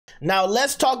Now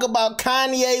let's talk about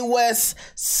Kanye West's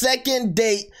second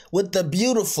date with the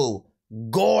beautiful,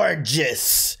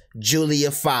 gorgeous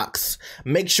Julia Fox.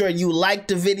 Make sure you like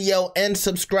the video and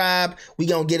subscribe. We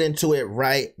gonna get into it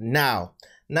right now.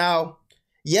 Now,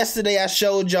 yesterday I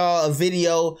showed y'all a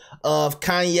video of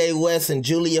Kanye West and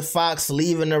Julia Fox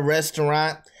leaving a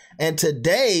restaurant. And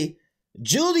today,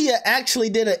 Julia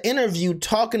actually did an interview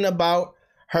talking about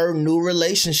her new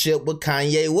relationship with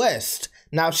Kanye West.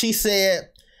 Now, she said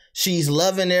she's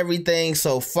loving everything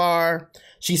so far.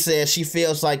 She says she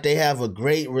feels like they have a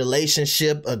great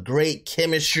relationship, a great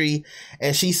chemistry.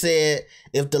 And she said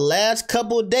if the last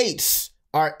couple dates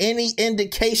are any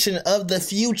indication of the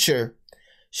future,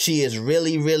 she is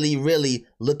really, really, really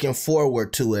looking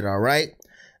forward to it, all right?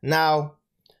 Now,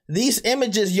 these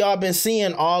images y'all been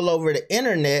seeing all over the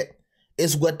internet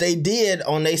is what they did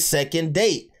on their second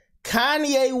date.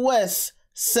 Kanye West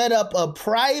set up a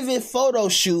private photo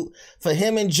shoot for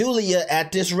him and Julia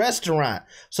at this restaurant.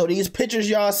 So these pictures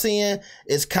y'all seeing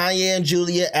is Kanye and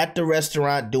Julia at the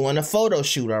restaurant doing a photo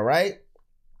shoot, all right?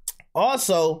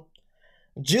 Also,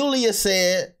 Julia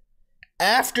said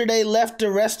after they left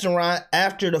the restaurant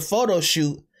after the photo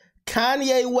shoot,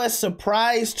 Kanye West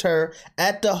surprised her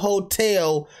at the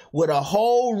hotel with a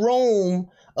whole room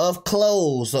of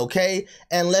clothes, okay?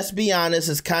 And let's be honest,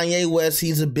 it's Kanye West,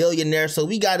 he's a billionaire, so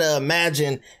we gotta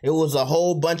imagine it was a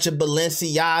whole bunch of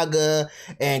Balenciaga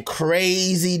and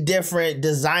crazy different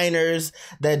designers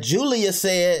that Julia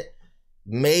said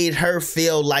made her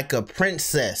feel like a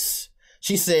princess.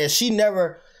 She said she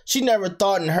never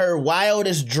thought in her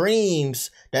wildest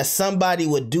dreams that somebody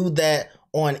would do that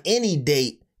on any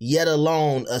date, yet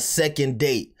alone a second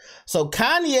date. So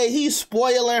Kanye, he's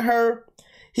spoiling her.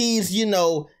 He's, you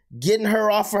know, getting her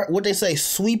off her, what they say,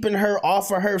 sweeping her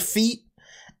off of her feet.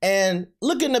 And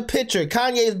look in the picture.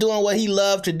 Kanye's doing what he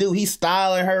loved to do. He's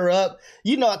styling her up.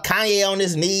 You know, Kanye on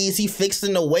his knees. He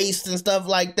fixing the waist and stuff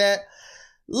like that.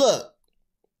 Look,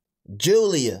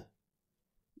 Julia,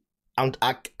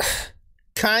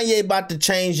 Kanye about to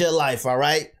change your life, all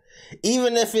right?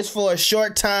 Even if it's for a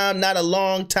short time, not a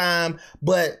long time.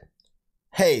 But,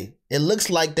 hey, it looks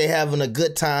like they're having a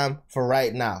good time for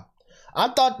right now. I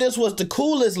thought this was the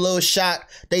coolest little shot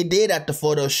they did at the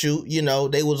photo shoot. You know,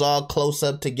 they was all close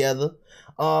up together.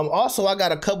 Also, I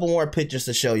got a couple more pictures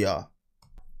to show y'all.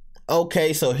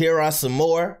 Okay, so here are some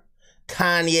more.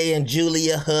 Kanye and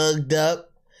Julia hugged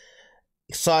up.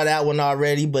 Saw that one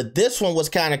already, but this one was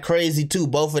kind of crazy too.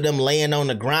 Both of them laying on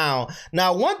the ground.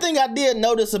 Now, one thing I did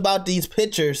notice about these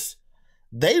pictures,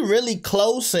 they really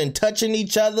close and touching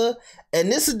each other. And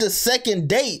this is the second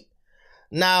date.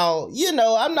 Now, you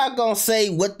know, I'm not going to say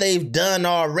what they've done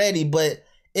already, but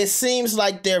it seems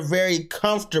like they're very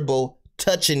comfortable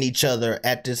touching each other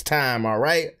at this time, all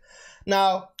right?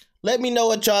 Now, let me know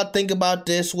what y'all think about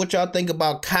this, what y'all think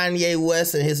about Kanye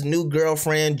West and his new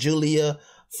girlfriend, Julia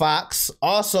Fox.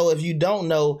 Also, if you don't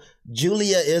know,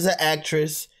 Julia is an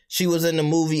actress. She was in the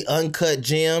movie Uncut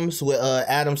Gems with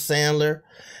Adam Sandler.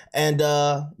 And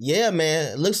yeah,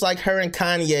 man, it looks like her and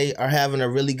Kanye are having a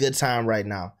really good time right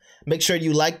now. Make sure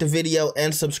you like the video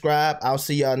and subscribe. I'll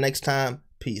see y'all next time.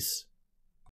 Peace.